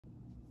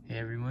Hey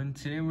everyone,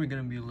 today we're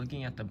going to be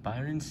looking at the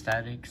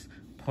ByronStatics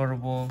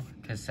portable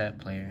cassette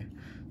player.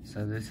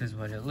 So this is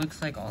what it looks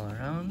like all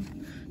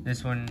around.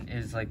 This one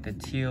is like the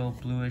teal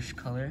bluish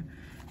color.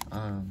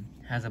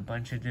 Has a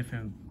bunch of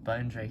different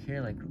buttons right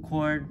here like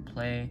record,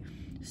 play,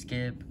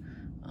 skip,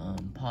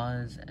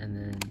 pause, and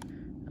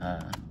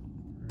then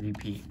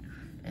repeat.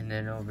 And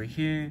then over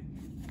here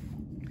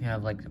we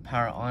have like the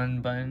power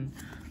on button,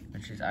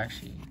 which is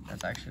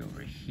that's actually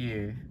over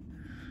here.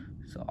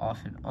 So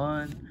off and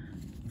on.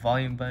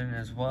 Volume button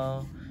as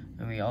well,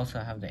 and we also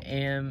have the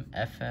AM,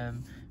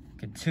 FM. You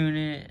could tune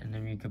it, and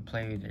then you could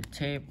play the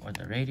tape or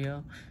the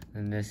radio.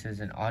 And this is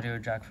an audio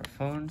jack for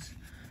phones.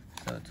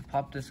 So to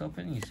pop this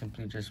open, you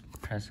simply just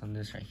press on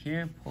this right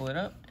here, pull it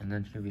up, and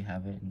then here we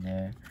have it in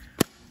there.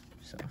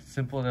 So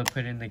simple to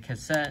put in the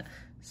cassette,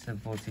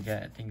 simple to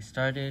get things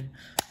started.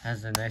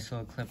 Has a nice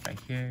little clip right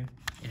here.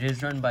 It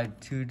is run by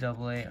two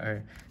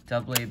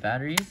AA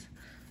batteries,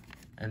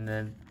 and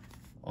then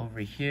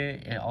over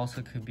here it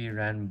also could be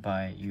ran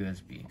by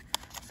USB,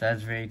 so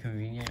that's very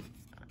convenient.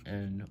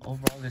 And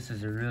overall, this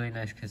is a really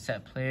nice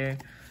cassette player.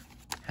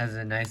 Has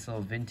a nice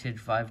little vintage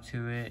vibe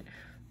to it.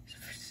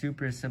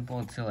 Super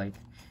simple to like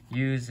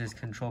use. This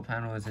control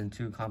panel isn't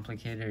too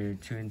complicated or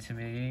too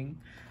intimidating.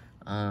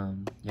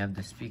 You have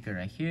the speaker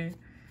right here,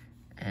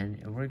 and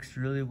it works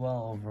really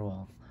well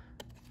overall.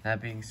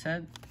 That being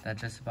said, that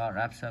just about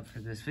wraps up for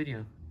this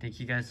video. Thank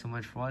you guys so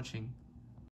much for watching.